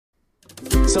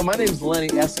So my name's Lenny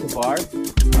Escobar.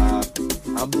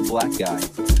 I'm the black guy.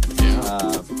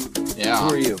 Yeah.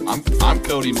 Who are you? I'm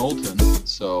Cody Moulton.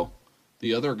 So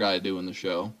the other guy doing the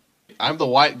show. I'm the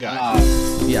white guy.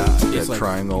 Yeah, it's That like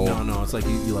triangle. No, it's like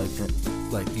you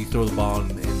like you throw the ball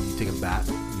and you take a bat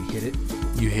and you hit it.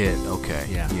 You hit, okay.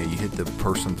 Yeah. You hit the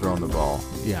person throwing the ball.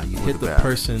 Yeah, you With hit the the bat.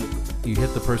 person. You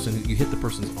hit the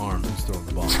person's arm who's throwing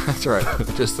the ball. That's right.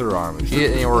 Just their arm. If you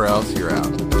hit anywhere else, you're out.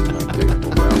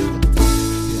 Technical foul.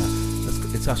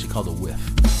 Yeah, it's actually called a whiff.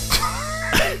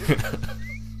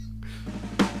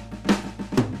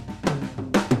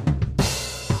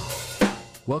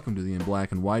 Welcome to the In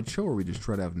Black and White show, where we just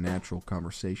try to have natural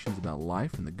conversations about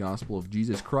life and the gospel of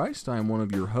Jesus Christ. I am one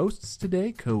of your hosts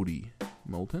today, Cody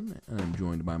Moulton, and I'm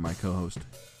joined by my co-host,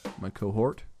 my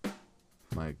cohort,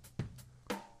 my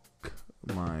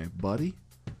buddy,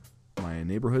 my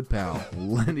neighborhood pal,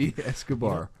 Lenny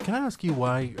Escobar. Can I ask you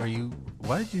why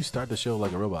did you start the show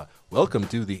like a robot? Welcome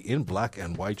to the In Black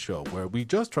and White show, where we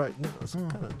just try.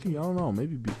 Gee, I don't know.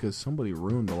 Maybe because somebody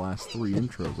ruined the last three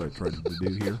intros I tried to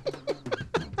do here.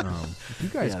 If you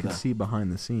guys could see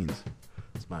behind the scenes,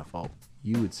 It's my fault.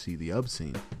 you would see the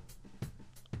obscene.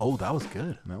 Oh, that was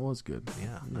good. That was good.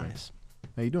 Yeah, nice.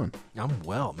 How you doing? I'm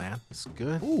well, man. It's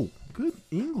good. Oh, good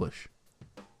English.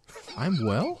 I'm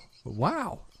well?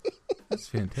 Wow. That's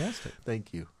fantastic.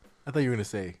 Thank you. I thought you were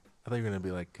gonna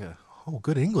be like, oh,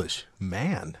 good English,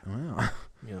 man. Wow.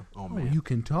 You know, oh Oh, man. you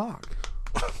can talk.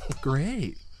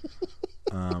 Great.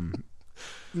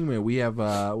 Anyway,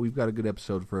 we've got a good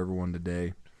episode for everyone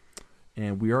today.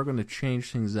 And we are going to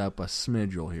change things up a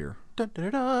smidgel here.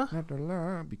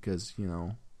 Da-da-da. Because,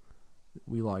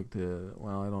 we like to,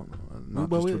 well, I don't know, not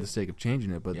Well, just for the sake of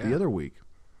changing it, but the other week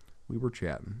we were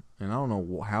chatting, and I don't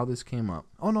know how this came up.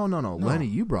 Oh, no. Lenny,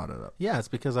 you brought it up. Yeah, it's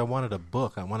because I wanted a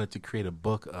book. I wanted to create a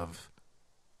book of,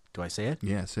 do I say it?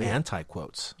 Yeah, say it.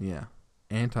 Anti-quotes. Yeah,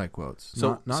 anti-quotes.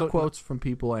 So- not so- quotes from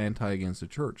people anti against the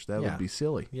church. That Yeah. would be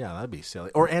silly. Yeah, that'd be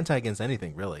silly. Or anti against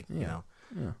anything, really. You Yeah. know.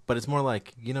 Yeah. But it's more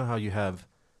like, you know how you have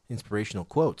inspirational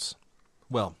quotes.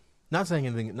 Well, not saying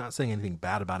anything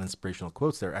bad about inspirational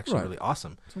quotes. They're actually Right. really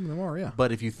awesome. Some of them are, yeah.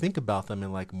 But if you think about them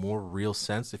in like more real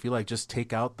sense, if you like just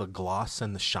take out the gloss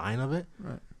and the shine of it,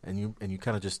 Right. and you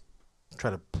kind of just try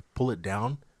to pull it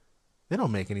down, they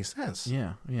don't make any sense.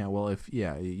 Yeah. Well,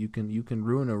 you can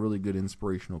ruin a really good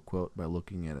inspirational quote by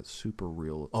looking at it super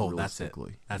real. Oh, that's it.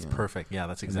 realistically. That's you know, perfect. Yeah,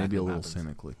 that's and exactly maybe a what little happens.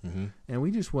 cynically. Mm-hmm. And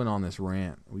we just went on this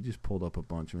rant. We just pulled up a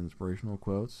bunch of inspirational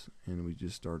quotes, and we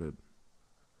just started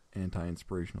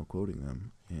anti-inspirational quoting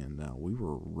them, and we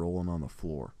were rolling on the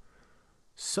floor.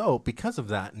 So, because of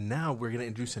that, now we're going to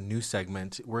introduce a new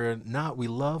segment. We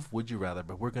love Would You Rather,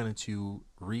 but we're going to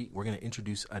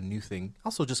introduce a new thing.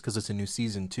 Also, just because it's a new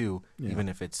season too, even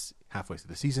if it's halfway through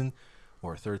the season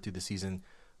or a third through the season.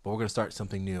 But we're going to start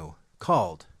something new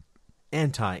called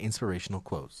Anti-Inspirational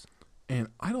Quotes. And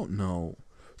I don't know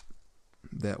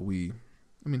that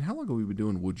how long have we been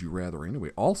doing Would You Rather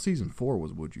anyway? All season 4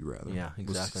 was Would You Rather. Yeah,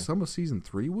 exactly. Was some of season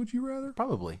 3 Would You Rather?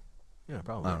 Probably. Yeah,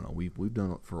 probably. I don't know. We've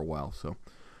done it for a while, so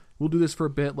we'll do this for a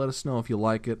bit. Let us know if you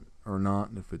like it or not.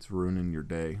 If it's ruining your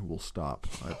day, we'll stop.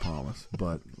 I promise.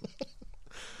 But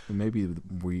maybe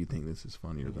we think this is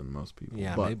funnier than most people.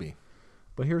 Yeah, but, maybe.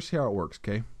 But here's how it works.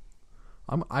 Okay,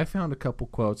 I found a couple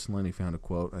quotes. And Lenny found a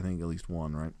quote. I think at least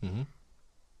one. Right. Mm-hmm.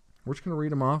 We're just gonna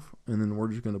read them off, and then we're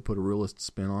just gonna put a realist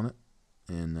spin on it,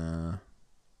 and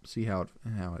see how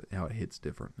it hits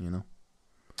different. Sounds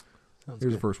Here's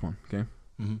good. the first one. Okay.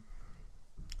 Mm-hmm.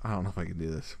 I don't know if I can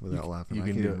do this without laughing. You I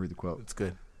can can't do even it. read the quote. It's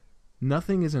good.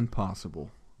 Nothing is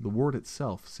impossible. The word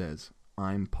itself says,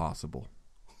 I'm possible.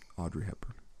 Audrey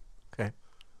Hepburn. Okay.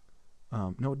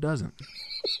 No, it doesn't.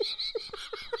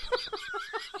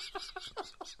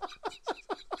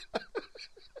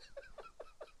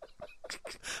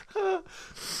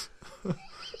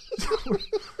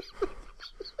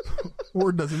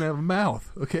 Word doesn't have a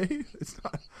mouth, okay? It's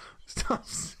not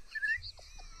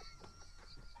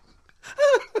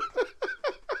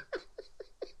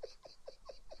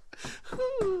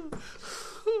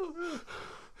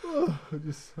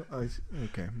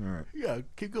okay, all right. Yeah,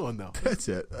 keep going though. That's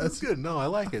it. That's good. No, I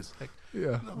like it. It's like,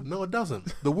 Yeah. no, it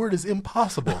doesn't. The word is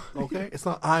impossible. Okay, it's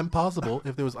not I'm possible.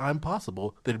 If there was I'm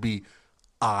possible, there'd be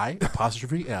I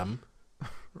apostrophe M,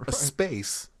 a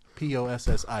space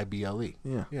POSSIBLE.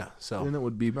 Yeah. Yeah. So Then it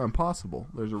would be impossible.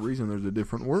 There's a reason there's a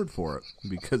different word for it,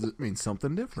 because it means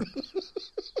something different.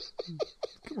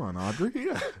 Come on, Audrey.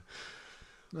 yeah.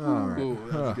 All right. Ooh,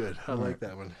 that's good. I all like right.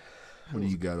 that one. What do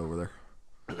you got over there?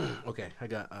 Okay, I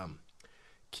got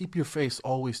keep your face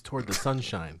always toward the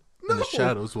sunshine. and the No.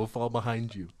 shadows will fall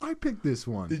behind you. I picked this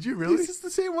one. Did you really? This is the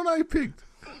same one I picked.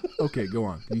 Okay, go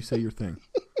on. You say your thing.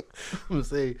 I'm going to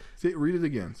say, Read it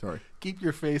again. Sorry. keep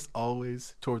your face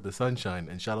always toward the sunshine,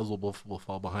 and shadows will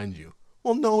fall behind you.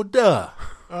 Well, no, duh.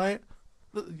 All right?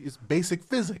 It's basic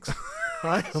physics. All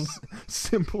right?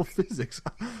 Simple physics.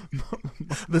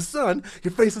 The sun,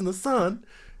 you're facing the sun,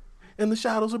 and the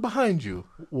shadows are behind you.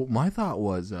 Well, my thought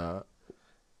was,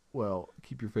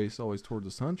 keep your face always toward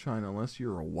the sunshine. Unless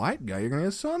you're a white guy, you're going to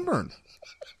get sunburned.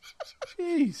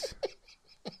 Jeez.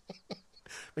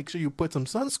 Make sure you put some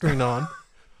sunscreen on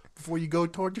before you go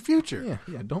toward your future.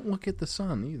 Yeah. Don't look at the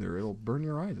sun either. It'll burn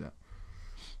your eyes out.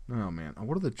 Oh, man.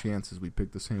 What are the chances we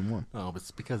picked the same one? Oh, but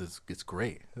it's because it's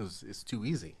great. It's too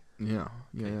easy. Yeah.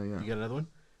 You got another one?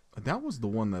 That was the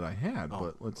one that I had,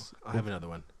 but let's... I have another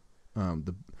one.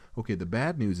 The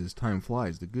bad news is time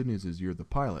flies. The good news is you're the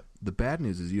pilot. The bad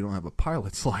news is you don't have a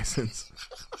pilot's license.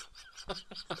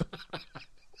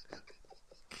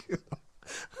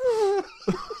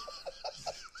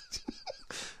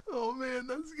 Oh, man,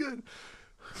 that's good.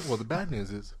 Well, the bad news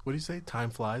is, what do you say? Time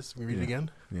flies. Can we read it again?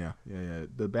 Yeah.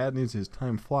 The bad news is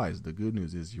time flies. The good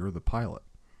news is you're the pilot.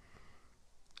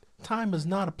 Time is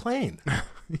not a plane.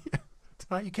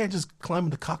 Right? You can't just climb in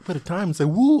the cockpit of time and say,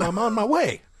 woo, I'm on my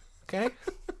way. Okay?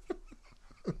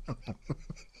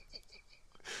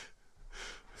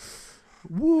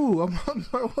 Woo, I'm on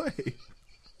my way.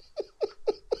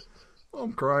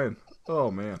 I'm crying.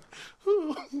 Oh, man.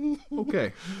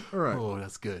 Okay. All right. Oh,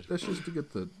 that's good. That's just to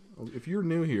get the... If you're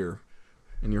new here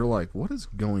and you're like, what is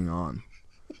going on?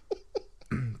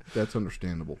 That's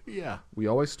understandable. Yeah. We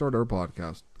always start our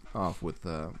podcast off with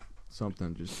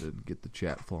something just to get the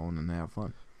chat flowing and have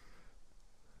fun.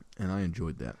 And I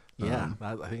enjoyed that. Yeah.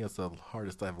 I think that's the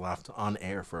hardest I've laughed on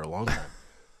air for a long time.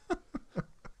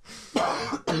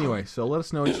 Anyway, so let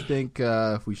us know what you think,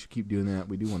 if we should keep doing that.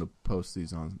 We do want to post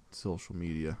these on social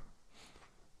media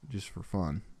just for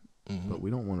fun. Mm-hmm. But we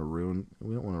don't want to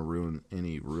ruin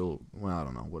any real, well, I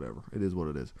don't know, whatever. It is what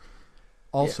it is.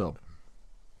 Also,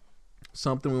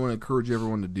 something we want to encourage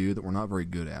everyone to do that we're not very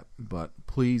good at, but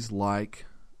please like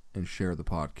and share the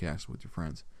podcast with your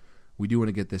friends. We do want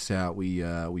to get this out. We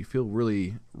feel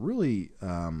really, really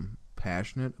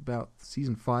passionate about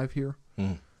season 5 here.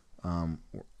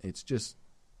 It's just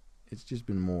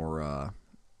been more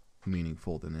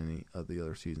meaningful than any of the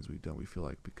other seasons we've done. We feel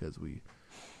like, because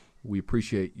we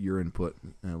appreciate your input,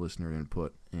 listener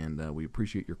input, and we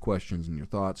appreciate your questions and your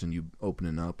thoughts, and you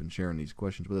opening up and sharing these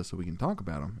questions with us so we can talk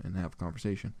about them and have a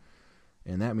conversation.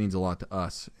 And that means a lot to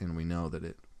us, and we know that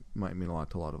it might mean a lot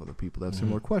to a lot of other people that have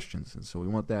similar questions. And so we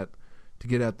want that to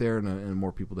get out there and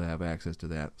more people to have access to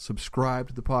that. Subscribe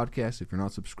to the podcast if you're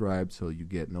not subscribed, so you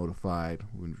get notified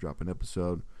when we drop an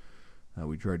episode.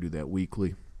 We try to do that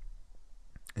weekly,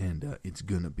 and it's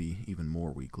going to be even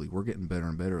more weekly. We're getting better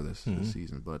and better this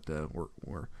season, but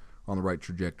we're on the right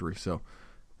trajectory. So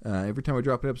every time we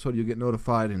drop an episode, you'll get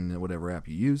notified in whatever app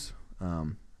you use,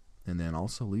 and then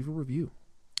also leave a review.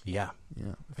 Yeah.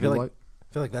 I feel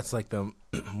like that's like the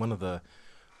one of the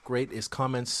greatest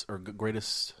comments or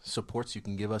greatest supports you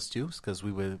can give us too, because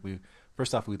we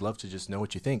first off, we'd love to just know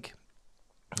what you think,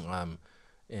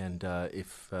 and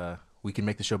if we can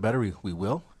make the show better, we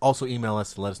will. Also email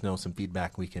us to let us know some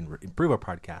feedback. We can improve our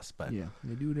podcast. But you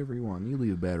do whatever you want. You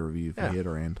leave a bad review if you hit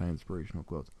our anti-inspirational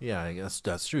quotes. Yeah, I guess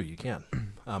that's true. You can.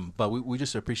 But we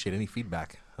just appreciate any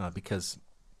feedback, because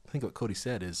I think what Cody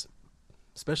said is,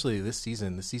 especially this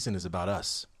season is about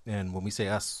us. And when we say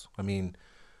us, I mean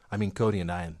Cody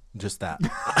and I, and just that.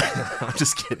 I'm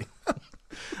just kidding.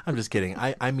 I'm just kidding.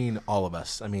 I mean all of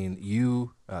us. I mean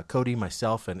you, Cody,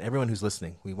 myself, and everyone who's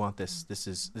listening. We want this. This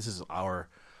is our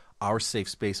safe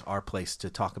space, our place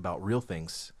to talk about real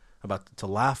things, to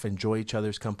laugh, enjoy each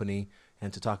other's company,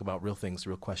 and to talk about real things,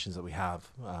 real questions that we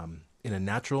have, in a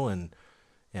natural and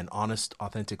honest,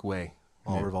 authentic way,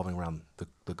 all revolving around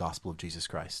the gospel of Jesus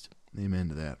Christ. Amen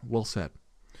to that. Well said.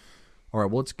 All right,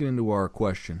 well, let's get into our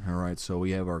question. All right, so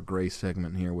we have our gray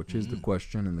segment here, which is the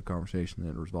question and the conversation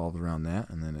that revolves around that,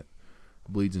 and then it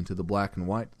bleeds into the black and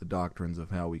white, the doctrines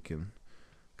of how we can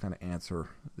kind of answer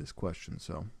this question.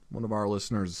 So one of our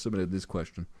listeners submitted this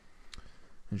question,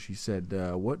 and she said,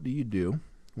 what do you do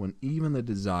when even the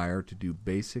desire to do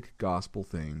basic gospel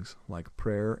things like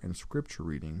prayer and scripture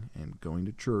reading and going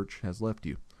to church has left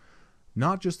you?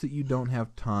 Not just that you don't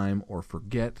have time or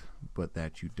forget, but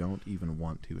that you don't even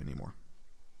want to anymore.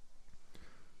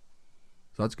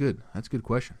 So that's good. That's a good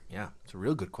question. Yeah, it's a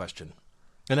real good question.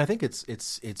 And I think it's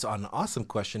an awesome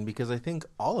question, because I think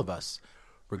all of us,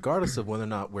 regardless of whether or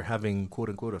not we're having, quote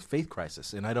unquote, a faith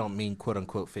crisis, and I don't mean, quote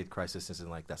unquote, faith crisis as in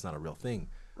like that's not a real thing.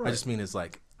 I just mean is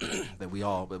like that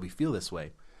we feel this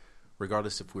way,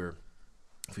 regardless if we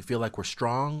feel like we're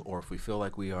strong or if we feel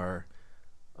like we are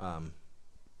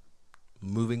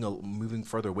moving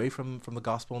further away from the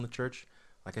gospel in the church.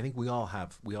 Like I think we all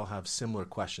have similar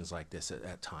questions like this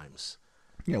at times.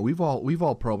 Yeah, we've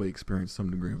all probably experienced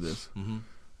some degree of this.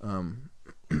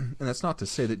 And that's not to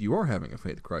say that you are having a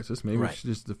faith crisis. Maybe it's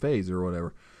just a phase or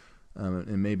whatever,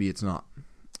 and maybe it's not.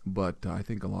 But I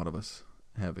think a lot of us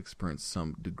have experienced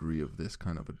some degree of this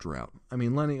kind of a drought. I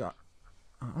mean, Lenny, I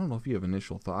don't know if you have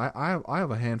initial thought. I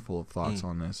have a handful of thoughts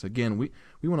on this. Again, we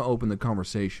want to open the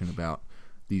conversation about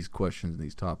these questions and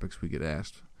these topics we get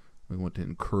asked. We want to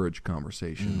encourage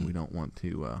conversation. We don't want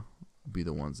to be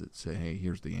the ones that say, "Hey,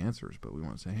 here's the answers," but we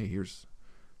want to say, "Hey, here's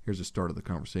the start of the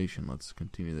conversation. Let's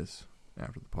continue this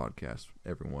after the podcast."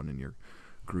 Everyone in your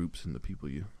groups and the people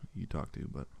you talk to,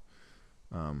 but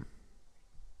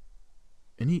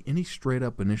any straight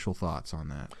up initial thoughts on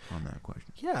that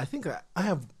question? Yeah, I think I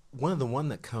have one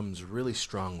that comes really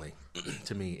strongly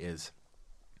to me is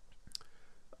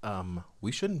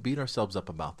we shouldn't beat ourselves up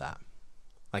about that.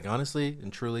 Like honestly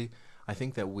and truly, I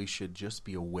think that we should just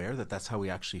be aware that that's how we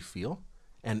actually feel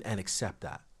and accept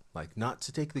that. Like not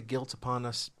to take the guilt upon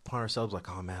ourselves like,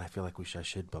 oh man, I feel like I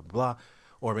should, blah, blah, blah.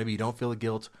 Or maybe you don't feel the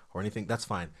guilt or anything. That's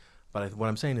fine. But what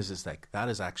I'm saying is like that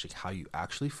is actually how you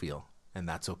actually feel, and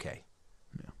that's okay.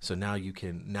 Yeah. So now you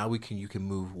can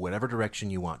move whatever direction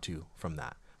you want to from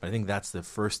that. But I think that's the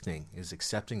first thing is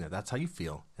accepting that that's how you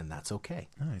feel, and that's okay.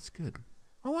 It's good.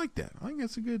 I like that. I think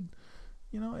that's a good.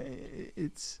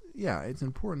 It's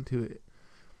important to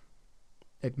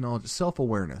acknowledge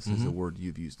self-awareness is a word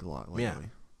you've used a lot lately. Yeah.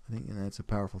 I think that's a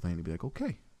powerful thing to be like,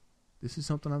 okay, this is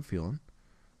something I'm feeling,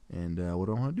 and what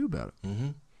do I want to do about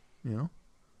it?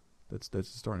 That's the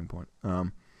starting point.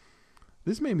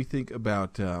 This made me think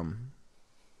about a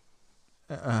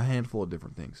handful of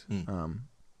different things, and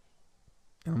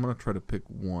I'm going to try to pick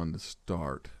one to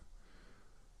start.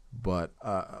 But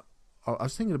I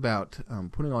was thinking about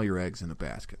putting all your eggs in a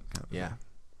basket. Kind of thing.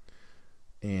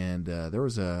 And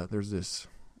there's this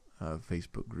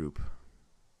Facebook group,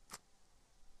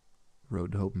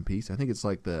 Road to Hope and Peace. I think it's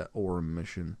like the Orem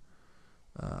Mission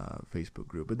Facebook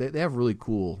group, but they have really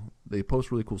cool. They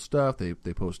post really cool stuff. They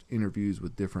post interviews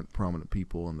with different prominent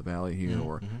people in the valley here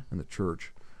or in the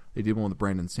church. They did one with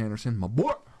Brandon Sanderson, my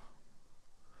boy.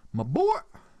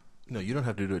 No, you don't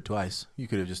have to do it twice. You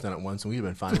could have just done it once, and we'd have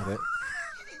been fine with it.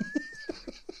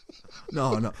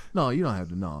 No, you don't have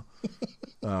to. No.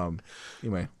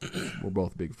 Anyway, we're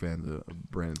both big fans of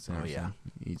Brandon Sanderson. Oh, yeah.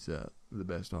 He's the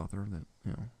best author that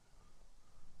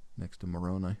next to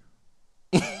Moroni.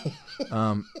 Do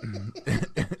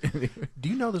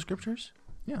you know the scriptures?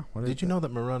 Yeah. Did you know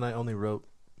that Moroni only wrote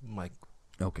like?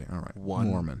 Okay, all right. One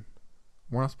Mormon.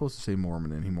 We're not supposed to say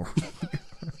Mormon anymore.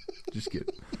 Just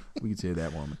kidding. We can say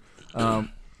that Mormon.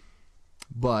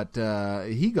 But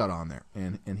he got on there,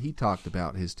 and he talked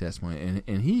about his testimony,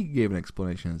 and he gave an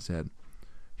explanation and said,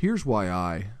 here's why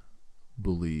I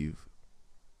believe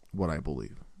what I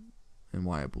believe, and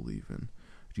why I believe in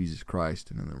Jesus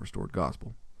Christ and in the restored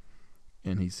gospel.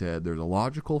 And he said there's a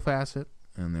logical facet,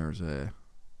 and there's a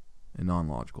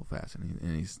non-logical facet.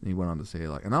 And he went on to say,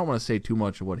 like, and I don't want to say too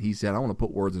much of what he said. I don't want to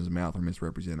put words in his mouth or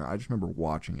misrepresent it. I just remember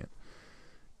watching it.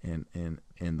 And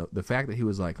the fact that he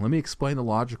was like, let me explain the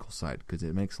logical side, because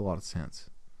it makes a lot of sense.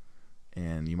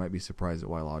 And you might be surprised at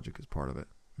why logic is part of it.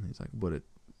 And he's like, but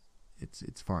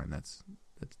it's fine. That's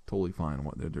totally fine.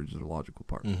 There's just a logical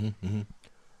part. And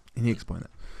he explained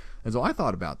it. And so I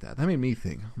thought about that. That made me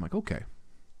think. I'm like, okay,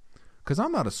 because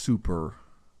I'm not a super,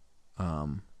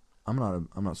 I'm not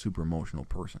a super emotional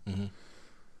person.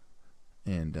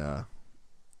 And I'm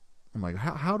like,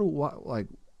 how do I, like,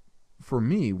 for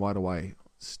me, why do I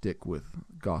stick with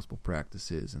gospel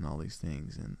practices and all these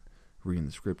things and reading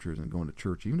the scriptures and going to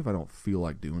church, even if I don't feel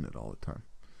like doing it all the time?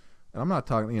 And I'm not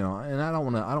talking, and I don't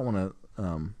want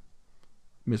to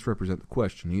misrepresent the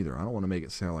question either. I don't want to make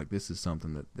it sound like this is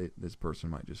something that this person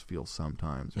might just feel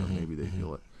sometimes, or maybe they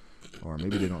feel it, or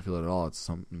maybe they don't feel it at all. It's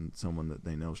someone that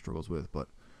they know struggles with, but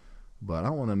I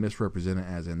don't want to misrepresent it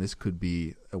as in this could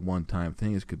be a one-time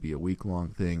thing. This could be a week-long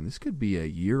thing. This could be a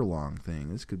year-long thing.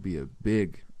 This could be a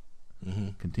big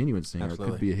continuance thing, Absolutely. or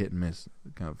it could be a hit-and-miss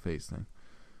kind of phase thing.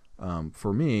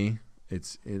 For me,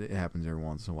 it happens every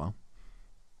once in a while.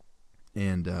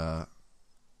 And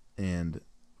I'm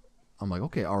like,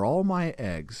 okay, are all my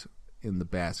eggs in the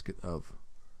basket of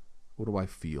what do I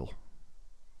feel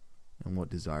and what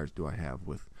desires do I have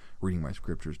with reading my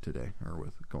scriptures today, or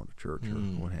with going to church, or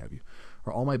what have you?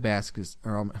 Are all my eggs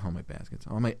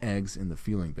in the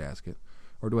feeling basket,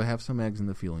 or do I have some eggs in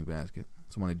the feeling basket,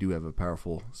 So when I do have a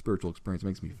powerful spiritual experience, it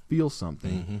makes me feel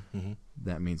something.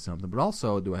 That means something. But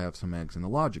also, do I have some eggs in the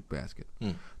logic basket?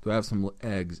 Do I have some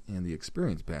eggs in the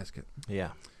experience basket? Yeah.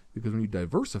 Because when you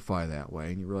diversify that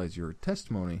way and you realize your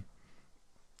testimony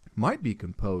might be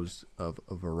composed of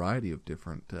a variety of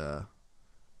different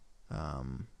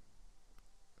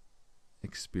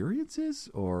experiences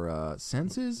or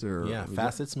senses or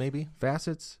facets maybe.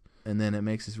 Facets. And then it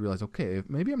makes us realize, okay, if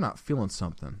maybe I'm not feeling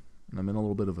something and I'm in a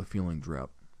little bit of a feeling drought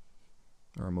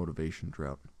or a motivation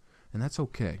drought. And that's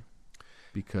okay,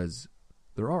 because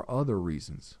there are other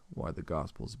reasons why the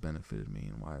gospel has benefited me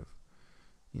and why I've,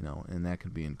 and that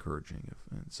can be encouraging.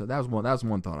 So that was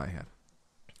one thought I had.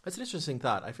 That's an interesting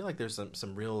thought. I feel like there's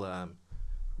some real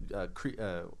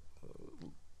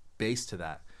base to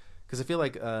that, because I feel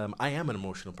like I am an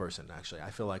emotional person. Actually, I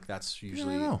feel like that's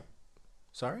usually. Yeah, I know.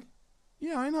 Sorry?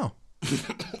 Yeah, I know.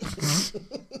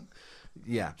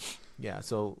 Yeah.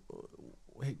 So,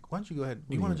 hey, why don't you go ahead?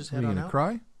 Do you want to just head on out?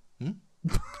 Cry?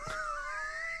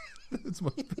 It's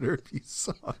much better if you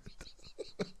saw it.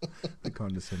 The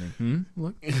condescending.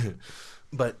 Look.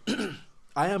 But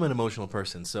I am an emotional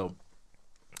person, so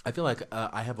I feel like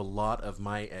I have a lot of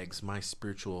my eggs, my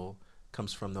spiritual,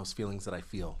 comes from those feelings that I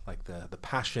feel, like the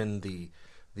passion, the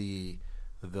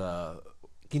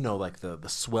like the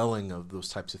swelling of those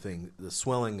types of things, the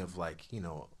swelling of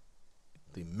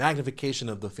the magnification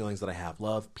of the feelings that I have,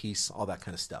 love, peace, all that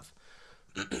kind of stuff.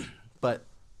 But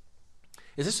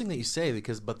it's interesting that you say,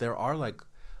 but there are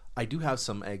I do have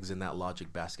some eggs in that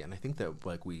logic basket, and I think that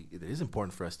it is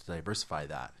important for us to diversify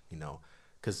that,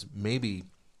 because maybe,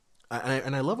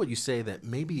 and I love what you say, that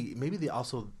maybe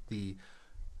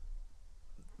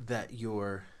that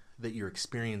your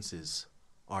experiences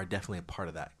are definitely a part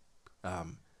of that.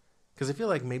 Because I feel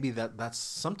like maybe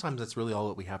that's really all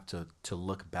that we have to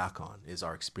look back on is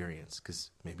our experience. Because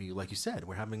maybe, like you said,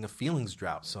 we're having a feelings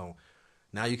drought. So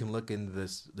now you can look into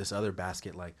this other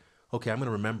basket like, okay, I'm going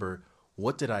to remember,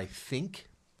 what did I think,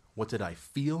 what did I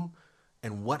feel,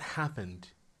 and what happened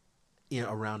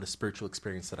around a spiritual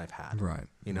experience that I've had. Right.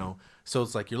 So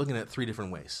it's like you're looking at three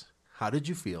different ways. How did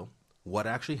you feel? What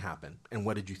actually happened? And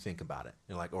what did you think about it?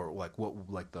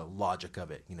 What the logic of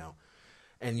it,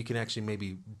 And you can actually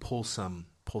maybe pull some,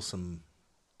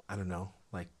 I don't know,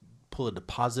 pull a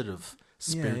deposit of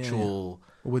spiritual.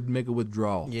 Would make a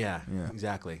withdrawal. Yeah,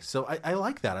 exactly. So I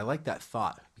like that. I like that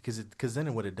thought, because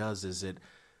then what it does is it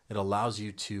allows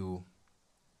you to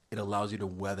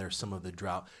weather some of the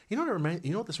drought. You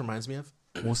know what this reminds me of?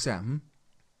 What's that?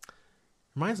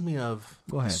 Reminds me of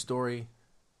a story.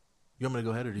 You want me to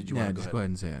go ahead, or did you want to go ahead? Go ahead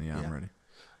and say it. Yeah, I'm ready.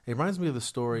 It reminds me of the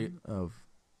story of.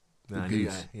 I knew you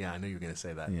were going to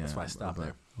say that. That's why I stopped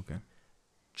there. Okay.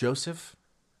 Joseph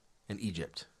and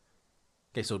Egypt.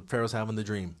 Okay, so Pharaoh's having the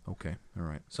dream. Okay, all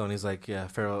right. So and he's like,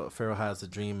 Pharaoh has the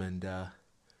dream, and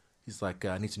he's like,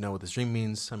 I need to know what this dream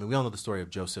means. I mean, we all know the story of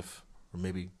Joseph, or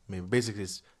maybe basically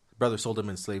his brother sold him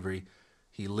in slavery.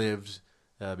 He lived,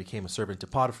 became a servant to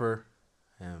Potiphar,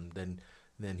 and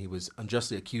then he was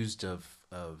unjustly accused of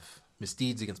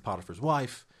misdeeds against Potiphar's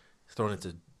wife, thrown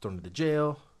into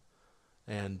jail.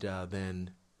 And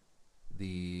then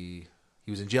he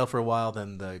was in jail for a while.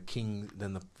 Then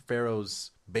the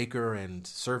Pharaoh's baker and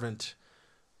servant,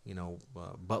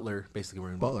 butler, basically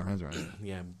were in Butler. That's right.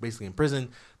 Yeah, basically in prison.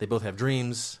 They both have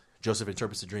dreams. Joseph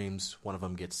interprets the dreams. One of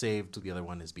them gets saved. The other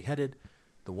one is beheaded.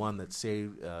 The one that's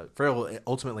saved, Pharaoh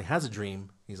ultimately has a dream.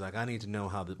 He's like, I need to know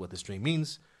what this dream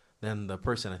means. Then the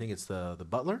person, I think it's the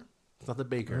butler. It's not the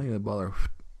baker. I think the butler.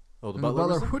 Oh, the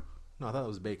butler. No, I thought it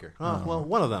was Baker. Oh, well,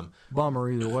 one of them.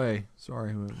 Bummer either way.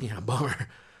 Sorry. Yeah, bummer.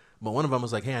 But one of them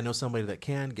was like, hey, I know somebody that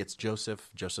gets Joseph.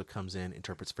 Joseph comes in,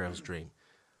 interprets Pharaoh's dream.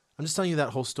 I'm just telling you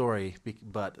that whole story,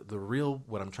 but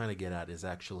what I'm trying to get at is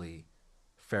actually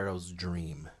Pharaoh's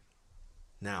dream.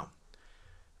 Now,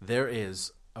 there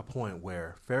is a point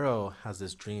where Pharaoh has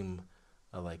this dream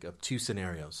of two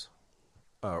scenarios,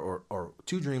 or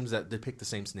two dreams that depict the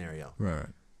same scenario. Right.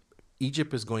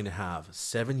 Egypt is going to have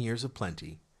 7 years of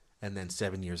plenty, and then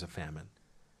 7 years of famine.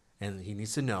 And he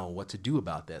needs to know what to do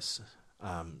about this.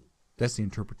 That's the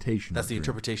interpretation. That's the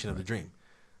interpretation of the dream.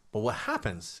 But what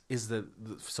happens is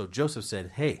so Joseph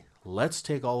said, hey, let's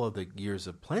take all of the years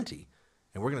of plenty,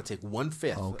 and we're going to take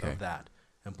 1/5 of that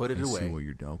and put it away. See what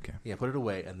you're doing. Okay. Yeah, put it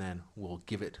away, and then we'll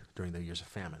give it during the years of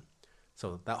famine.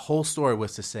 So that whole story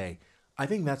was to say, I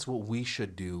think that's what we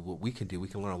should do, what we can do. We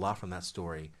can learn a lot from that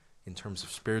story in terms of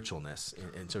spiritualness,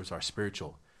 in terms of our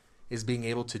spiritual, is being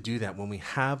able to do that when we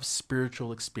have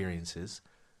spiritual experiences,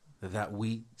 that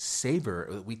we savor,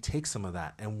 that we take some of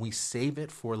that and we save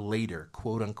it for later,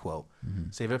 quote unquote,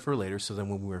 save it for later, so then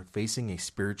when we're facing a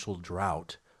spiritual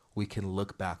drought, we can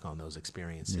look back on those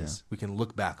experiences. Yeah. We can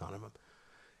look back on them.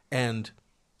 And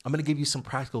I'm going to give you some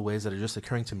practical ways that are just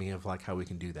occurring to me of like how we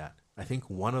can do that. I think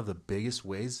one of the biggest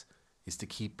ways is to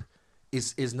keep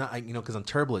is not, because I'm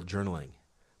terrible at journaling,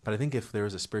 but I think if there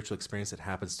is a spiritual experience that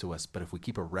happens to us, but if we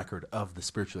keep a record of the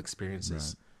spiritual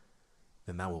experiences,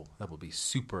 then that will be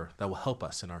super. That will help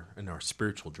us in our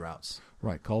spiritual droughts.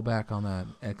 Right. Call back on that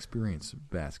experience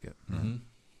basket. Right?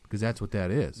 Because that's what that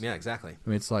is. Yeah, exactly. I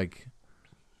mean, it's like,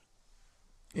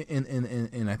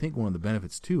 and I think one of the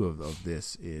benefits too of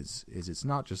this is it's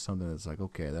not just something that's like,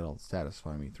 okay, that'll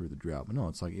satisfy me through the drought, but no,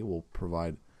 it's like it will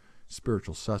provide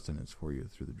spiritual sustenance for you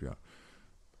through the drought.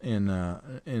 And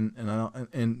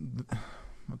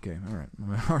okay, all right, I'm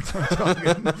having a hard time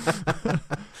talking.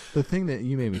 The thing that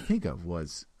you made me think of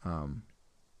was,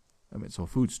 so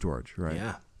food storage, right?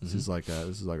 Yeah. This is like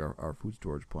our food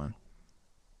storage plan.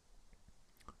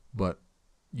 But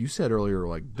you said earlier,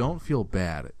 like, don't feel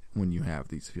bad when you have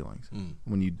these feelings,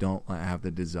 when you don't have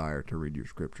the desire to read your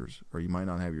scriptures, or you might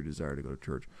not have your desire to go to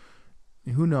church.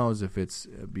 Who knows if it's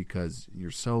because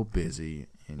you're so busy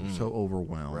and you're so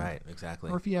overwhelmed. Right,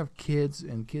 exactly. Or if you have kids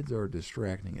and kids are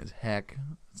distracting as heck.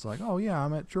 It's like, oh, yeah,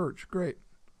 I'm at church. Great.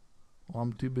 Well,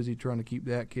 I'm too busy trying to keep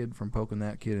that kid from poking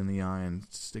that kid in the eye and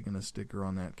sticking a sticker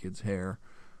on that kid's hair,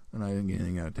 and I didn't get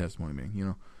anything out of testimony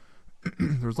meeting,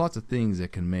 There's lots of things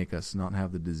that can make us not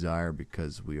have the desire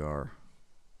because we're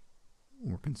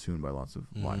consumed by lots of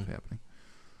life happening.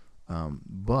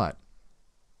 But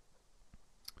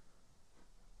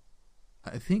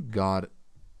I think God,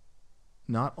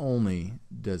 not only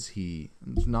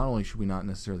should we not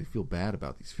necessarily feel bad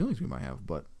about these feelings we might have,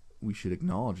 but we should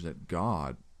acknowledge that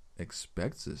God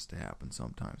expects this to happen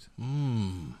sometimes.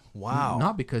 Wow.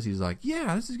 Not because he's like,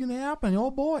 yeah, this is going to happen, oh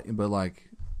boy, but like,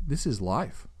 this is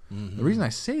life. The reason I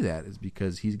say that is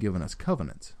because he's given us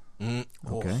covenants. Okay?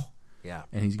 Oh, yeah.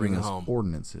 And he's Bring given us home.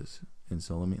 ordinances. And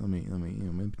so let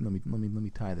me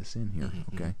tie this in here,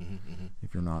 okay?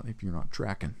 If you're not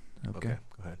tracking, okay?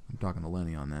 Go ahead. I'm talking to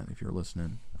Lenny on that. If you're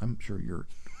listening, I'm sure you're,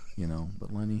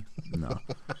 but Lenny, no.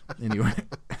 Anyway,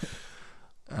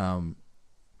 I'm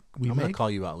going to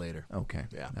call you out later. Okay,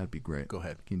 Yeah. that'd be great. Go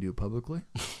ahead. Can you do it publicly?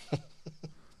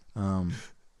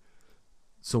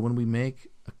 So when we make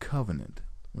a covenant,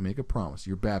 we make a promise.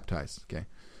 You're baptized, okay?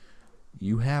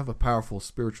 You have a powerful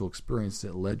spiritual experience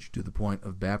that led you to the point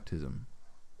of baptism.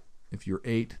 If you're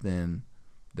 8, then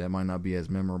that might not be as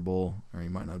memorable, or you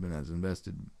might not have been as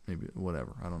invested, maybe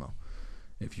whatever. I don't know.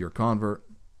 If you're a convert,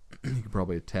 you can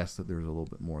probably attest that there's a little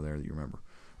bit more there that you remember.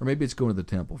 Or maybe it's going to the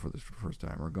temple for the first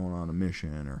time, or going on a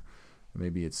mission, or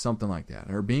maybe it's something like that.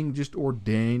 Or being just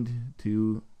ordained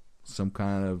to some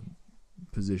kind of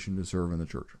position to serve in the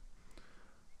church.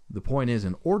 The point is,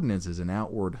 an ordinance is an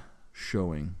outward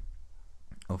showing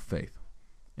of faith.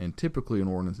 And typically an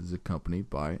ordinance is accompanied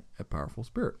by a powerful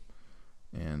spirit.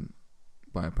 And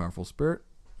by a powerful spirit,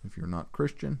 if you're not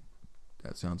Christian,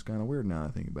 that sounds kind of weird now that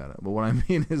I think about it. But what I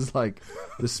mean is, like,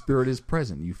 the spirit is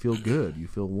present. You feel good. You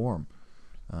feel warm.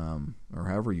 Or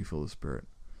however you feel the spirit.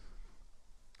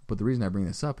 But the reason I bring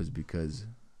this up is because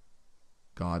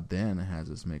God then has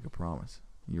us make a promise.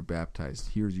 You're baptized.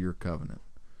 Here's your covenant.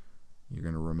 You're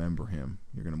going to remember him.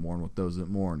 You're going to mourn with those that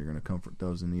mourn. You're going to comfort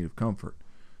those in need of comfort.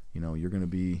 You're going to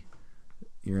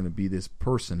be this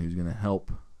person who's going to help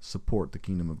support the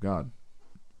kingdom of God.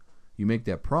 You make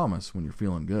that promise when you're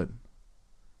feeling good,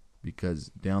 because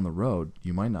down the road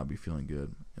you might not be feeling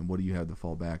good. And what do you have to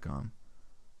fall back on?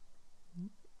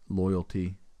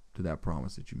 Loyalty to that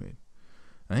promise that you made.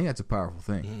 I think that's a powerful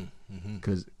thing,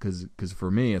 because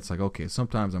for me it's like, okay,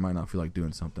 sometimes I might not feel like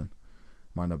doing something,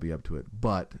 might not be up to it,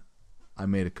 but I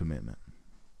made a commitment.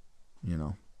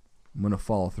 I'm going to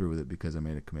follow through with it because I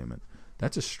made a commitment.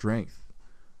 That's a strength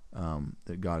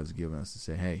that God has given us to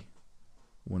say, hey,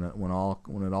 when it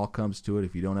all comes to it,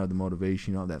 if you don't have the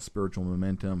motivation, you don't have that spiritual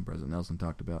momentum President Nelson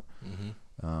talked about,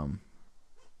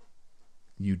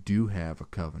 you do have a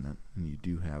covenant, and you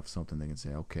do have something they can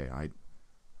say, okay, I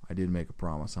did make a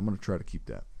promise. I'm going to try to keep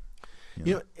that.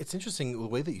 It's interesting the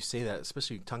way that you say that,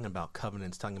 especially talking about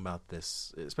covenants, talking about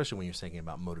this, especially when you're saying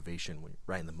about motivation, when you're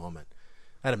right in the moment.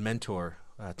 I had a mentor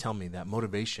tell me that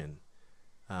motivation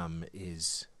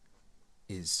is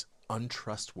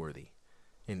untrustworthy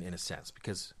in a sense,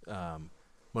 because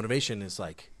motivation is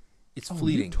like, it's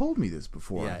fleeting. You told me this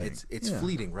before. Yeah, it's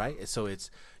fleeting, right? So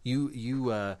it's you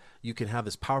can have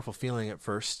this powerful feeling at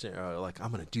first, like,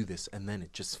 I'm going to do this, and then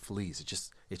it just flees. It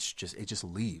just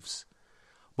leaves.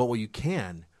 But what you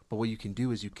can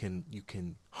do is you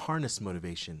can harness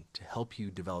motivation to help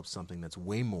you develop something that's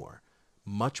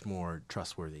much more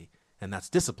trustworthy, and that's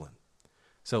discipline.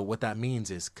 So what that means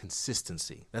is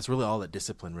consistency. That's really all that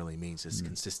discipline really means is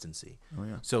consistency. Oh,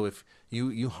 yeah. So if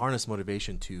you harness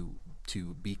motivation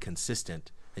to be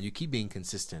consistent, and you keep being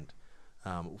consistent,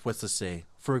 what's to say,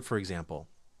 for example,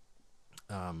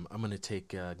 I'm going to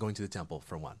take going to the temple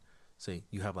for one. Say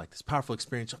you have like this powerful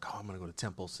experience, like, oh, I'm going to go to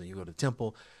temple. So you go to the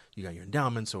temple, you got your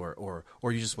endowments, or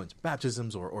you just went to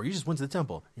baptisms, or you just went to the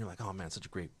temple. And you're like, oh man, such a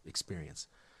great experience.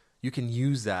 You can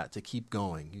use that to keep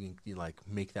going. You like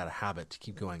make that a habit to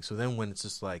keep going. So then when it's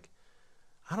just like,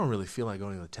 I don't really feel like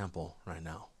going to the temple right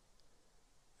now,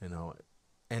 and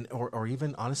or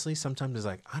even honestly, sometimes it's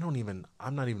like,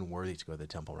 I'm not even worthy to go to the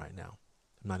temple right now.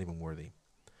 I'm not even worthy.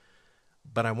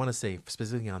 But I want to say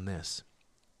specifically on this,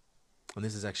 and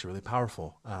this is actually really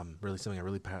powerful, really something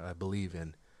I believe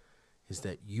in, is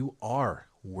that you are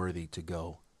worthy to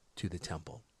go to the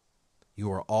temple.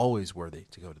 You are always worthy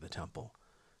to go to the temple.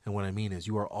 And what I mean is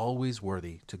you are always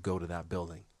worthy to go to that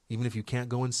building. Even if you can't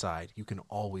go inside, you can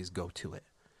always go to it.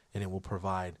 And it will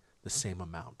provide the same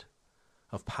amount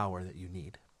of power that you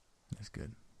need. That's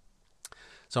good.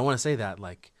 So I want to say that,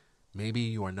 like, maybe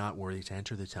you are not worthy to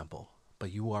enter the temple,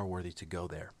 but you are worthy to go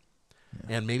there.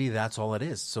 Yeah. And maybe that's all it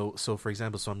is. So for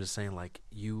example, I'm just saying, like,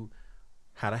 you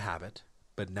had a habit,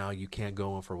 but now you can't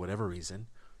go for whatever reason.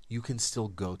 You can still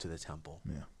go to the temple.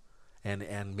 Yeah.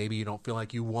 And maybe you don't feel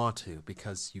like you want to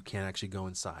because you can't actually go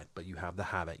inside, but you have the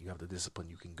habit, you have the discipline,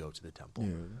 you can go to the temple.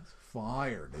 Dude, that's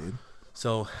fire, dude.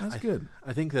 So that's good.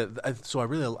 I think that. So I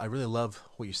really love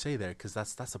what you say there, because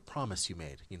that's a promise you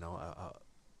made.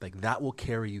 Like that will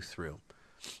carry you through.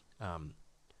 And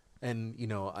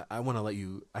I want to let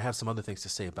you. I have some other things to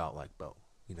say about, like, Bo.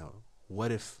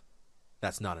 What if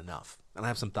that's not enough? And I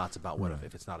have some thoughts about what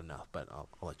if it's not enough, but I'll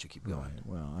let you keep going. Right.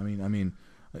 Well, I mean,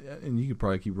 and you could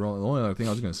probably keep rolling. The only other thing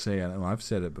I was going to say, and I've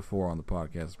said it before on the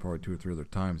podcast, probably 2 or 3 other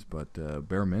times, but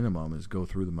bare minimum is go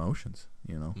through the motions.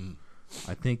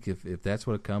 I think if that's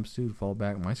what it comes to fall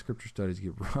back. My scripture studies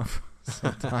get rough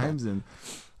sometimes, and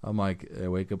I'm like, I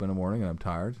wake up in the morning and I'm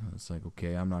tired. It's like,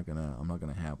 okay, I'm not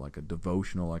gonna have like a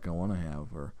devotional like I want to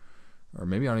have, or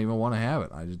maybe I don't even want to have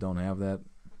it. I just don't have that.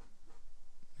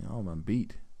 I'm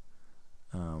beat.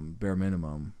 Bare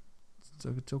minimum.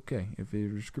 So it's okay. If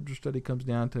your scripture study comes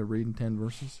down to reading 10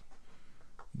 verses,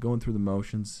 going through the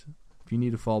motions, if you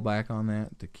need to fall back on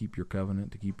that to keep your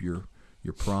covenant, to keep your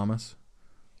promise,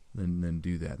 then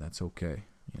do that. That's okay.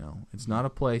 It's not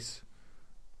a place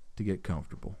to get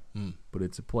comfortable, but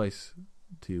it's a place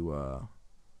to,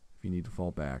 if you need to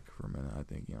fall back for a minute, I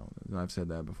think, I've said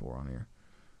that before on here.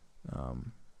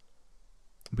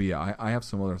 But yeah, I have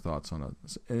some other thoughts on it,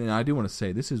 and I do want to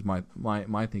say this is my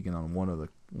thinking on one of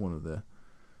the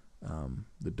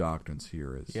doctrines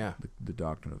here is the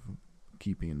doctrine of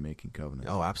keeping and making covenants.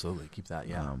 Oh, absolutely, keep that.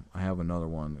 Yeah, I have another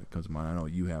one that comes to mind. I know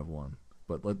you have one,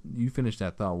 but let you finish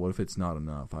that thought. What if it's not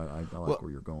enough? I like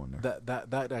where you're going there.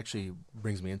 That actually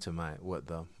brings me into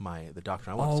the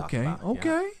doctrine I want to talk about.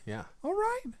 Okay, yeah. All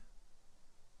right. You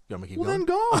want me to keep going? Then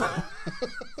go.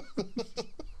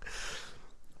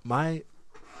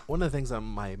 One of the things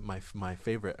my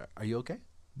favorite. Are you okay?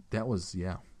 That was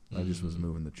I just was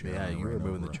moving the chair. Yeah, you were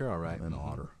moving the chair, all right. An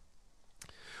otter.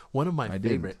 One of my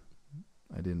favorite.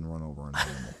 I didn't run over an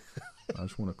animal. I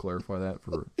just want to clarify that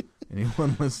for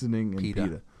anyone listening. And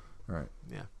PETA. All right.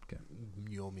 Yeah. Okay.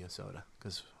 You owe me a soda,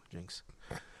 because jinx.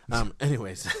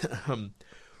 Anyways, one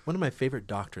of my favorite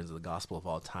doctrines of the gospel of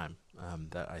all time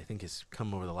that I think has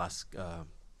come over the last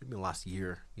maybe the last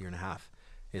year and a half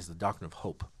is the doctrine of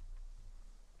hope.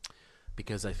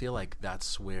 Because I feel like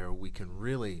that's where we can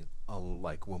really,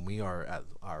 like when we are at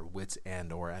our wit's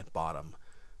end or at bottom,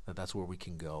 that's where we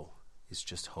can go, is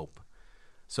just hope.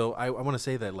 So I want to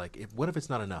say that, like, what if it's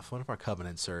not enough? What if our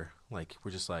covenants are, like,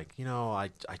 we're just like, I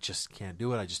just can't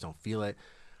do it. I just don't feel it.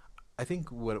 I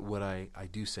think what I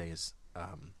do say is,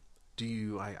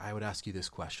 I would ask you this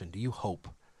question. Do you hope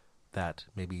that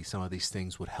maybe some of these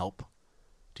things would help?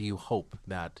 Do you hope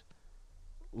that,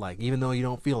 like, even though you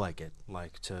don't feel like it,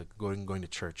 like to going to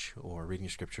church or reading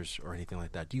scriptures or anything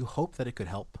like that, do you hope that it could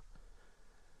help?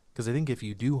 Because I think if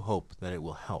you do hope that it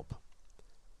will help,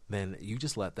 then you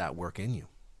just let that work in you.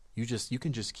 You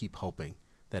can just keep hoping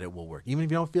that it will work. Even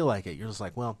if you don't feel like it, you're just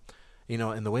like, well,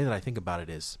 and the way that I think about it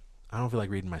is, I don't feel like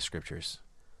reading my scriptures,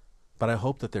 but I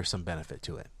hope that there's some benefit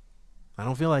to it. I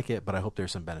don't feel like it, but I hope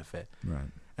there's some benefit. Right.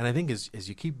 And I think as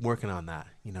you keep working on that,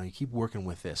 you keep working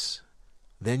with this,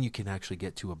 then you can actually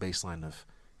get to a baseline of,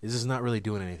 this is not really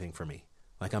doing anything for me.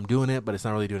 Like, I'm doing it, but it's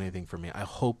not really doing anything for me. I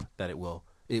hope that it will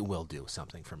do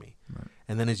something for me. Right.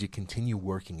 And then as you continue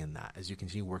working in that, as you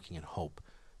continue working in hope,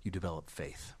 you develop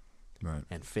faith. Right.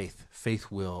 And faith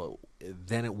will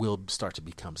start to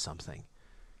become something.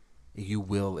 you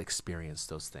will experience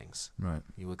those things. Right.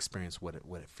 You will experience what it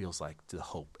feels like to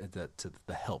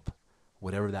the help,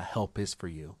 whatever that help is for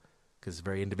you, because it's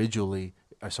very individual.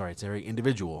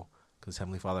 Because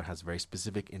Heavenly Father has very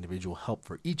specific individual help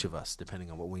for each of us, depending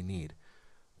on what we need.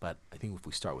 But I think if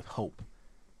we start with hope,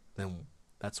 then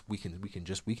we can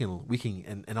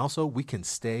also we can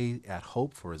stay at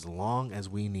hope for as long as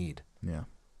we need. Yeah.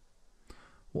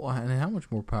 Well, and how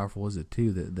much more powerful is it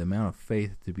too, the amount of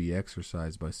faith to be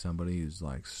exercised by somebody who's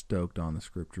like stoked on the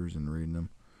scriptures and reading them,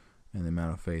 and the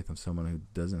amount of faith of someone who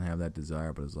doesn't have that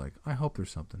desire but is like, I hope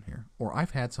there's something here, or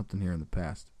I've had something here in the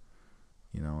past,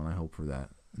 and I hope for that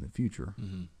in the future.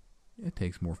 Mm-hmm. It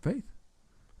takes more faith,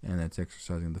 and that's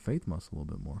exercising the faith muscle a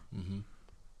little bit more. Mm-hmm.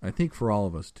 I think for all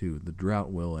of us too, the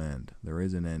drought will end. There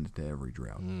is an end to every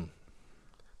drought.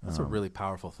 That's a really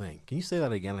powerful thing. Can you say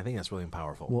that again? I think that's really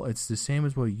powerful. Well, it's the same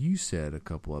as what you said a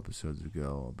couple episodes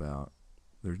ago about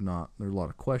there's a lot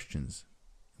of questions.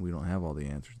 We don't have all the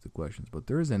answers to the questions, but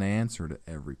there is an answer to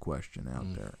every question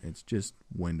out there. It's just,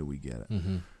 when do we get it?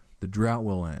 Mm-hmm. The drought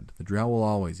will end. The drought will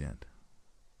always end.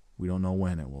 We don't know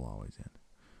when it will always end.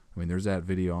 I mean, there's that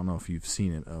video, I don't know if you've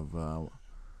seen it, of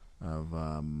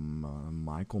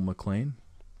Michael McLean.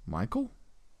 Michael?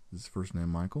 Is his first name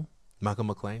Michael? Michael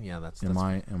McLean, yeah, that's. Am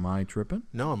I tripping?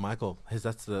 No, Michael.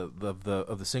 That's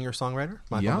the singer songwriter.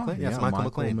 Michael yeah, McLean. Yeah, Yes, Michael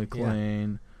McLean.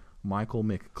 McLean. Michael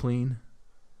McClean.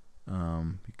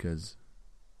 Because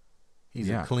he's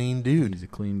a clean dude. He's a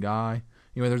clean guy.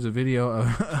 Anyway, there's a video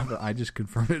of I just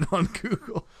confirmed it on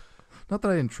Google. Not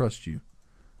that I didn't trust you.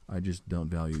 I just don't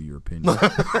value your opinion.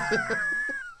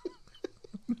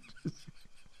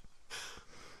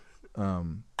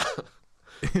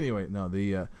 Anyway, no.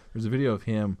 There's a video of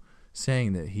him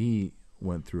saying that he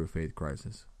went through a faith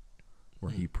crisis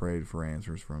where he prayed for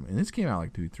answers from, and this came out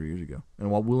like 2-3 years ago.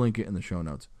 And we'll link it in the show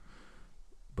notes.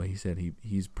 But he said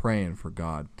he's praying for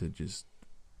God to just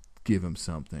give him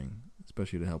something,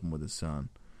 especially to help him with his son.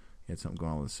 He had something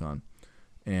going on with his son,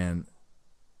 and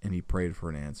he prayed for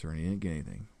an answer, and he didn't get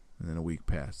anything. And then a week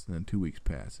passed, and then 2 weeks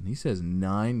passed, and he says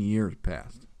 9 years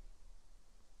passed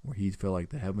where he felt like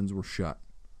the heavens were shut,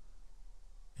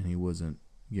 and he wasn't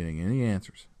getting any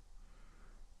answers.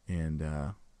 And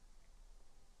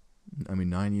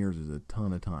 9 years is a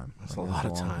ton of time. That's a lot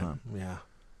of time. Yeah.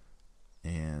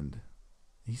 And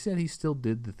he said he still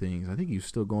did the things. I think he was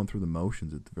still going through the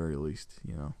motions at the very least,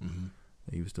 Mm-hmm.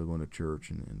 He was still going to church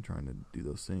and trying to do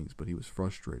those things, but he was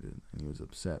frustrated and he was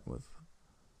upset with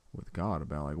God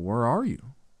about, like, where are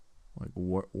you? Like,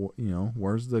 what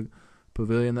where's the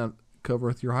pavilion that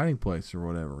covereth your hiding place, or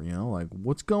whatever, like,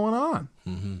 what's going on?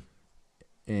 Mm-hmm.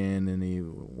 And then he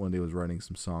one day was writing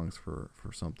some songs for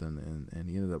something, and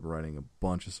he ended up writing a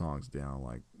bunch of songs down,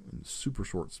 like, in a super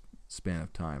short span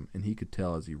of time. And he could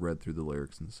tell as he read through the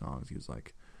lyrics and the songs, he was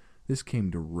like, this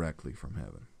came directly from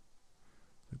heaven.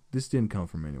 This didn't come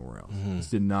from anywhere else. Mm-hmm. This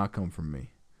did not come from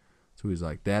me. So he's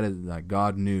like, that is like,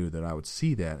 God knew that I would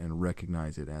see that and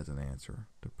recognize it as an answer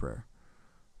to prayer.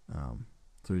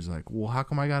 So he's like, well, how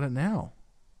come I got it now?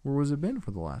 Where was it been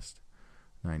for the last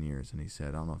 9 years? And he said,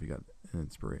 I don't know if he got an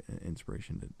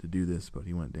inspiration to do this, but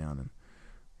he went down and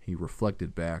he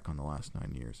reflected back on the last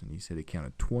 9 years, and he said he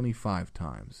counted 25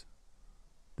 times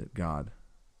that God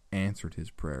answered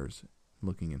his prayers,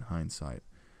 looking in hindsight,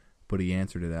 but he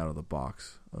answered it out of the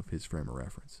box of his frame of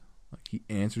reference. Like, he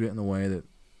answered it in the way that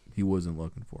he wasn't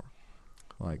looking for.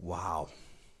 Like, wow.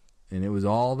 And it was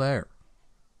all there.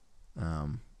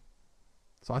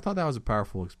 So I thought that was a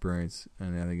powerful experience,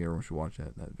 and I think everyone should watch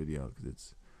that video, because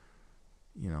it's,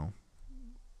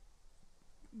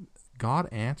 God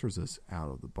answers us out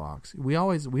of the box. We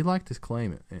like to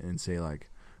claim it and say,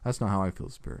 like, that's not how I feel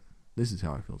the Spirit. This is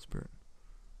how I feel the Spirit.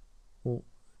 Well,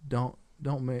 don't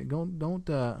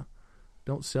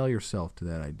sell yourself to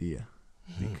that idea,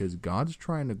 because God's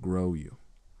trying to grow you.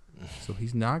 So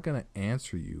he's not going to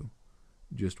answer you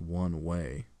just one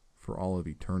way for all of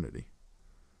eternity.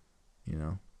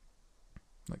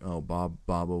 Like, oh, Bob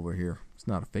over here, it's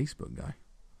not a Facebook guy,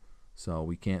 so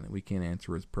we can't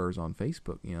answer his prayers on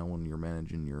Facebook. When you're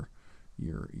managing your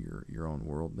own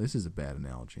world. This is a bad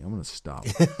analogy. I'm going to stop.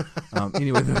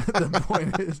 Anyway, the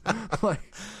point is,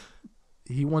 like,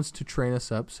 he wants to train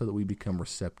us up so that we become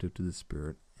receptive to the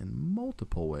Spirit in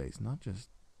multiple ways, not just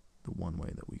the one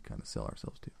way that we kind of sell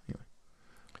ourselves to. Anyway,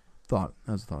 that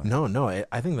was a thought. No,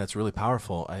 I think that's really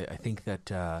powerful. I think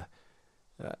that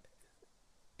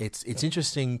it's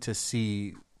interesting to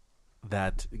see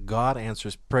that God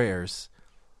answers prayers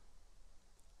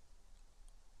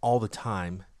all the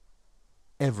time,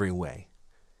 every way.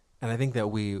 And I think that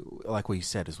we, like what you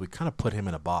said, is we kind of put him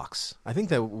in a box. I think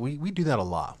that we do that a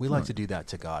lot. We like to do that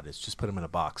to God, is just put him in a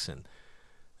box. And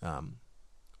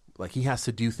like he has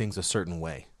to do things a certain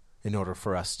way in order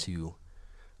for us to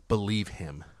believe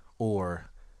him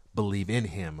or believe in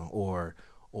him, or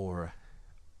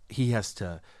he has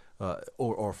to,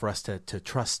 or for us to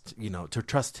trust, to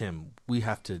trust him, we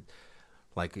have to,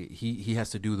 like he has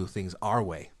to do the things our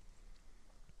way.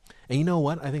 And you know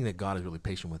what? I think that God is really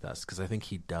patient with us, because I think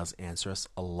he does answer us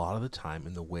a lot of the time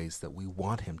in the ways that we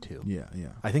want him to. Yeah.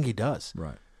 I think he does.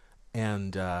 Right.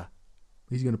 And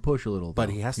He's going to push a little, but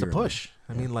though, he has to here and there. push.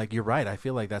 I mean, like, you're right. I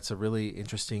feel like that's a really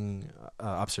interesting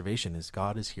observation, is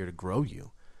God is here to grow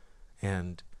you.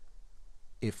 And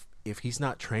if he's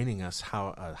not training us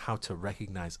how to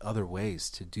recognize other ways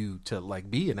to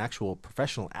like be an actual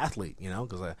professional athlete,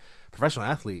 because a professional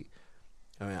athlete,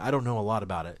 I mean, I don't know a lot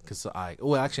about it, because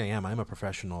actually I am. I'm a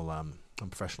professional. I'm a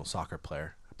professional soccer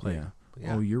player. I play.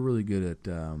 Yeah. Oh, you're really good at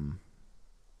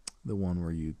the one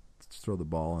where you throw the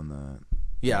ball in the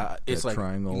it's like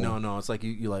triangle. No, it's like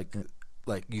you like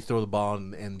you throw the ball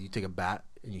and you take a bat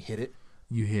and you hit it.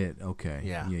 You hit, okay.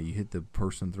 Yeah. Yeah, you hit the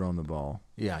person throwing the ball.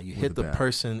 Yeah, you with hit the bat.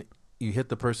 person. You hit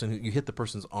the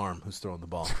person's arm who's throwing the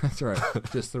ball. That's right.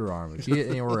 Just their arm. If you hit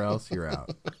anywhere else, you're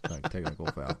out. Like technical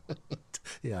foul.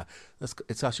 Yeah,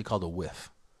 it's actually called a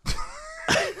whiff.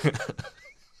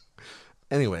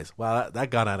 Anyways, wow, that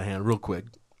got out of hand real quick.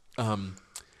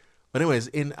 But anyways,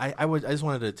 I just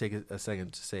wanted to take a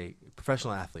second to say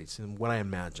professional athletes, and what I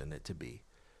imagine it to be,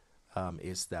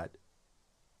 is that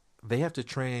they have to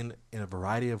train in a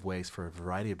variety of ways for a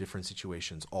variety of different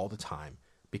situations all the time,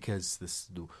 because this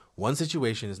one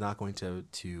situation is not going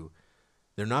to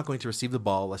they're not going to receive the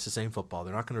ball. Let's just say in football,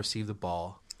 they're not going to receive the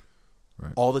ball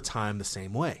all the time the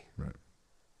same way. Right.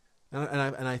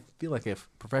 And I feel like if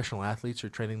professional athletes are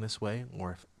training this way,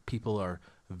 or if people are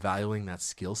valuing that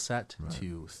skill set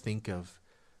to think of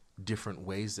different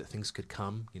ways that things could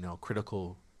come,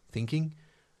 critical thinking,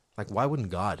 like, why wouldn't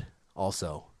God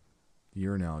also?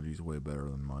 Your analogy is way better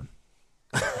than mine.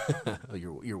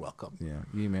 You're welcome. Yeah,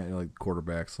 you mean like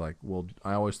quarterbacks? Like, well,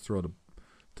 I always throw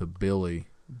to Billy,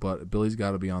 but Billy's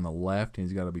got to be on the left and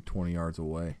he's got to be 20 yards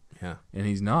away. Yeah, and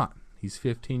he's not. He's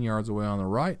 15 yards away on the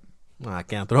right. Well, I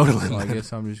can't throw to him. So I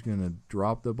guess I'm just gonna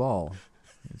drop the ball.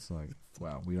 It's like,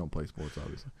 wow, we don't play sports,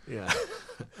 obviously. Yeah.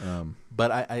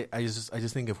 But I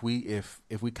just think if we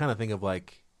kind of think of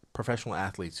like professional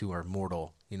athletes who are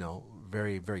mortal,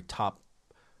 very, very top,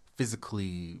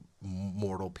 physically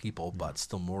mortal people, but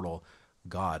still mortal,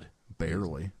 God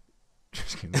Barely.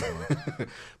 Just kidding.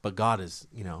 but God is,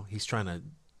 he's trying to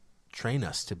train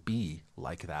us to be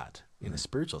like that in a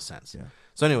spiritual sense. Yeah.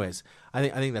 So anyways, I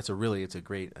think that's it's a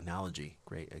great analogy,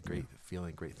 a great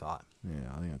feeling, great thought.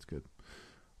 Yeah, I think that's good.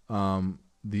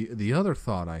 The other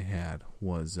thought I had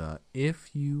was,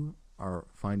 if you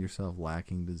find yourself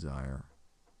lacking desire,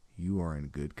 you are in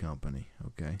good company.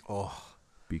 Okay. Oh,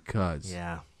 because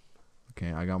yeah.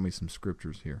 Okay, I got me some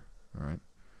scriptures here. All right.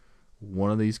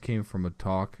 One of these came from a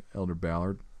talk, Elder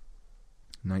Ballard,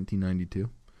 1992.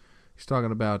 He's talking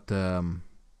about the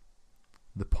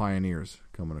pioneers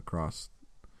coming across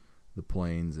the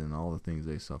plains and all the things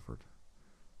they suffered.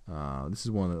 This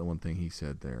is one thing he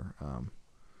said there,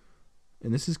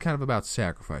 and this is kind of about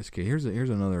sacrifice. Okay, here's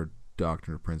another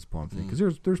doctrine or principle I'm thinking,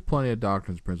 because there's plenty of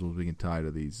doctrines and principles we can tie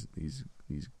to these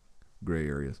gray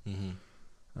areas.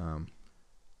 Mm-hmm.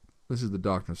 This is the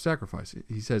doctrine of sacrifice.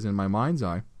 He says, in my mind's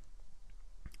eye,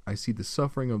 I see the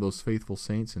suffering of those faithful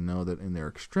saints and know that in their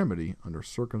extremity, under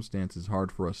circumstances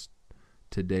hard for us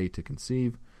today to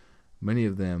conceive, many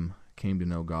of them came to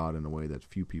know God in a way that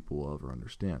few people will ever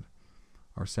understand.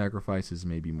 Our sacrifices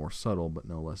may be more subtle, but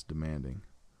no less demanding.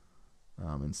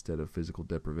 Instead of physical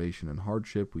deprivation and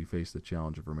hardship, we face the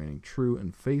challenge of remaining true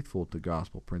and faithful to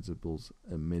gospel principles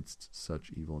amidst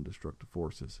such evil and destructive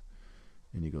forces.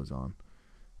 And he goes on.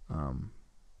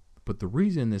 But the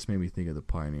reason this made me think of the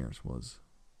pioneers was,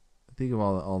 think of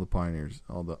all the pioneers,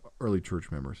 all the early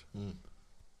church members.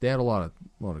 They had a lot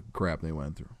of crap they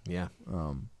went through. Yeah.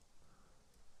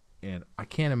 And I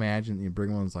can't imagine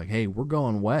Brigham Young's like, hey, we're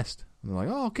going west. And they're like,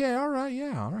 oh, okay, all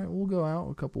right, we'll go out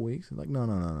in a couple weeks. And like,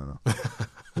 no.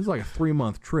 It's like a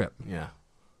 3-month trip. Yeah.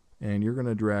 And you're going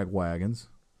to drag wagons,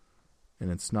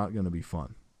 and it's not going to be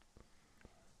fun.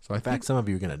 So In fact, some of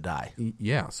you are going to die.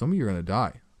 Yeah, some of you are going to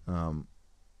die.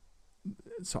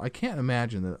 So I can't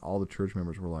imagine that all the church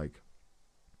members were like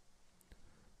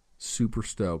super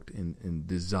stoked and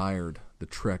desired the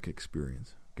trek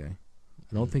experience. Okay,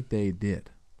 I don't think they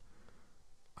did.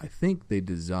 I think they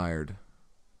desired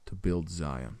to build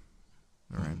Zion.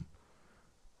 All right.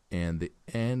 And the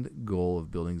end goal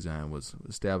of building Zion was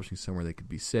establishing somewhere they could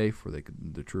be safe, where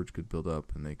the church could build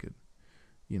up, and they could,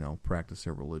 practice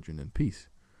their religion in peace.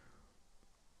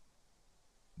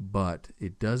 But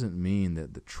it doesn't mean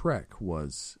that the trek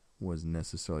was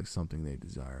necessarily something they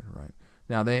desired, right?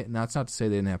 Now, it's not to say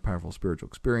they didn't have powerful spiritual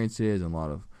experiences and a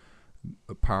lot of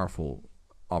powerful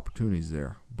opportunities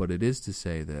there, but it is to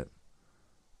say that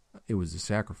it was a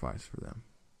sacrifice for them,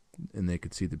 and they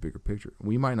could see the bigger picture.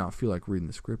 We might not feel like reading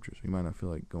the scriptures. We might not feel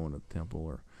like going to the temple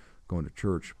or going to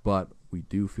church, but we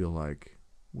do feel like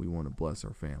we want to bless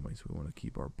our families. We want to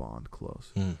keep our bond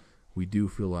close. We do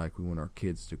feel like we want our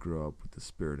kids to grow up with the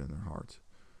Spirit in their hearts.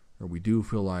 Or we do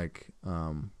feel like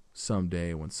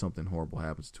someday when something horrible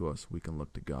happens to us, we can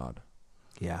look to God.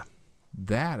 Yeah.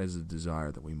 That is a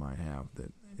desire that we might have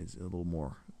that is a little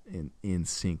more in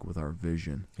sync with our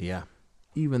vision. Yeah.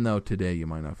 Even though today you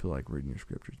might not feel like reading your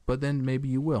scriptures. But then maybe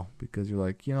you will, because you're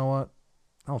like, you know what?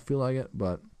 I don't feel like it,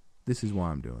 but this is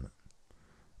why I'm doing it.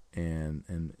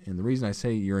 And the reason I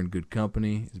say you're in good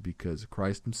company is because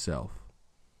Christ himself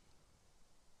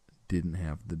didn't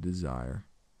have the desire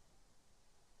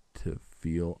to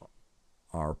feel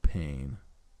our pain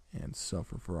and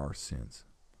suffer for our sins.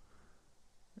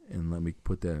 And let me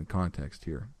put that in context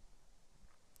here.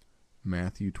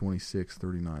 Matthew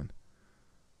 26:39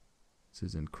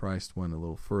 says, "And Christ went a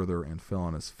little further and fell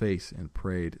on his face and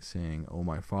prayed, saying, O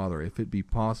my Father, if it be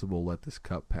possible, let this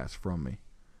cup pass from me.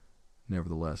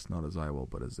 Nevertheless, not as I will,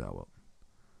 but as thou wilt."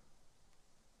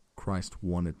 Christ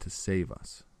wanted to save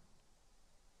us.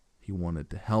 He wanted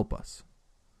to help us.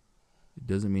 It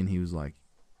doesn't mean he was like,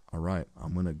 all right,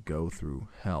 I'm going to go through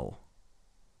hell.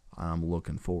 I'm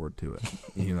looking forward to it.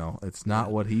 It's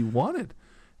not what he wanted.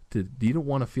 He didn't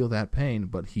want to feel that pain,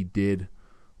 but he did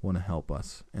want to help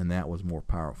us, and that was more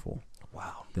powerful.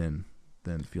 Wow. Than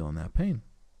feeling that pain.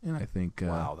 And I think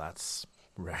wow, that's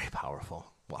very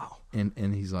powerful. Wow.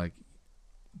 And he's like,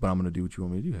 but I'm going to do what you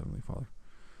want me to do, Heavenly Father.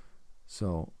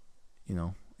 So,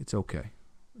 it's okay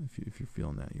if you're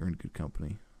feeling that. You're in good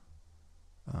company.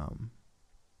 I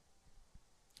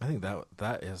think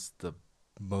that is the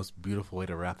most beautiful way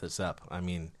to wrap this up. I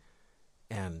mean,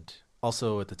 and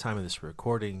also at the time of this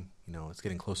recording, it's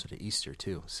getting closer to Easter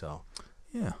too. So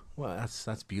yeah, well,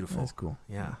 that's beautiful. That's cool.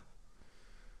 Yeah.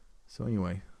 So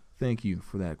anyway, thank you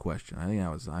for that question. I think a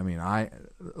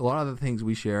lot of the things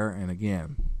we share, and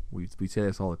again, we say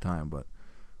this all the time, but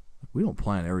we don't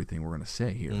plan everything we're going to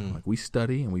say here. Like, we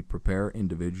study and we prepare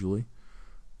individually,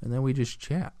 and then we just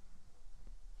chat.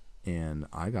 And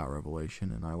I got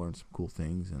revelation, and I learned some cool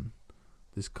things, and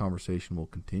this conversation will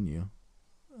continue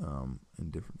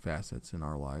in different facets in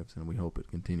our lives, and we hope it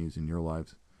continues in your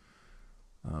lives,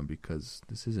 because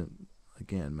this isn't,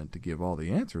 again, meant to give all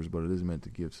the answers, but it is meant to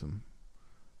give some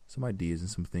ideas and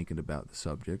some thinking about the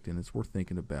subject, and it's worth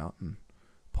thinking about and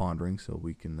pondering, so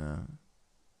we can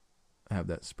have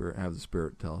the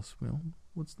Spirit tell us,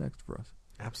 what's next for us.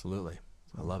 Absolutely.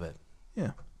 I love it.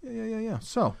 Yeah.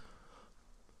 So,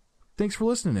 thanks for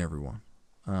listening, everyone.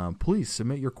 Please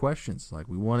submit your questions.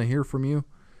 We want to hear from you,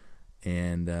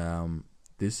 and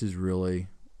this is really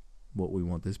what we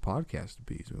want this podcast to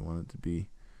be. So we want it to be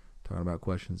talking about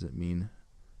questions that mean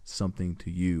something to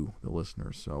you, the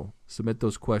listeners. So submit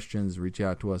those questions. Reach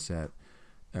out to us at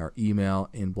our email,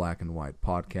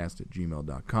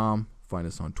 inblackandwhitepodcast@gmail.com. Find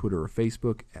us on Twitter or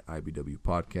Facebook at IBW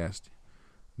Podcast.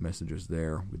 Message us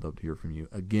there. We'd love to hear from you.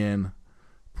 Again,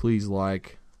 please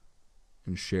like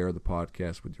and share the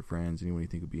podcast with your friends, anyone you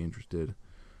think would be interested.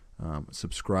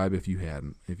 Subscribe if you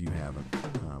haven't.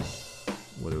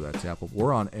 Whether that's Apple.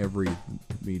 We're on every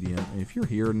medium. And if you're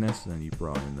hearing this, then you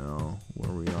probably know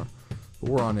where we are.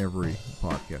 But we're on every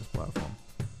podcast platform.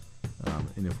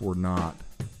 And if we're not,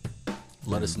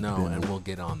 let us know, and we'll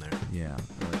get on there. Yeah.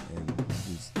 And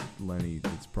Lenny,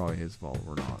 it's probably his fault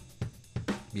we're not.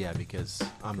 Yeah, because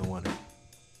I'm the one.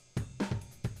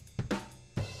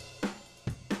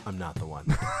 I'm not the one.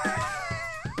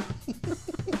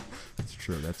 It's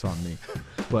true. That's on me.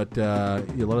 But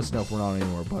you let us know if we're not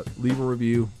anymore. But leave a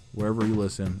review wherever you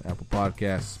listen. Apple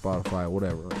Podcasts, Spotify,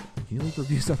 whatever. Can you leave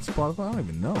reviews on Spotify? I don't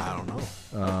even know. I don't know.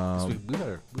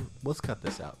 Let's cut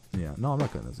this out. Yeah. No, I'm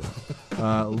not cutting this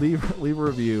out. Leave a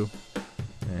review.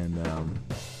 And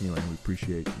anyway, we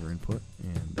appreciate your input.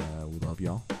 And we love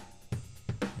y'all.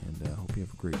 And hope you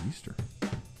have a great Easter.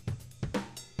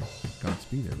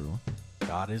 Godspeed, everyone.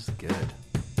 God is good.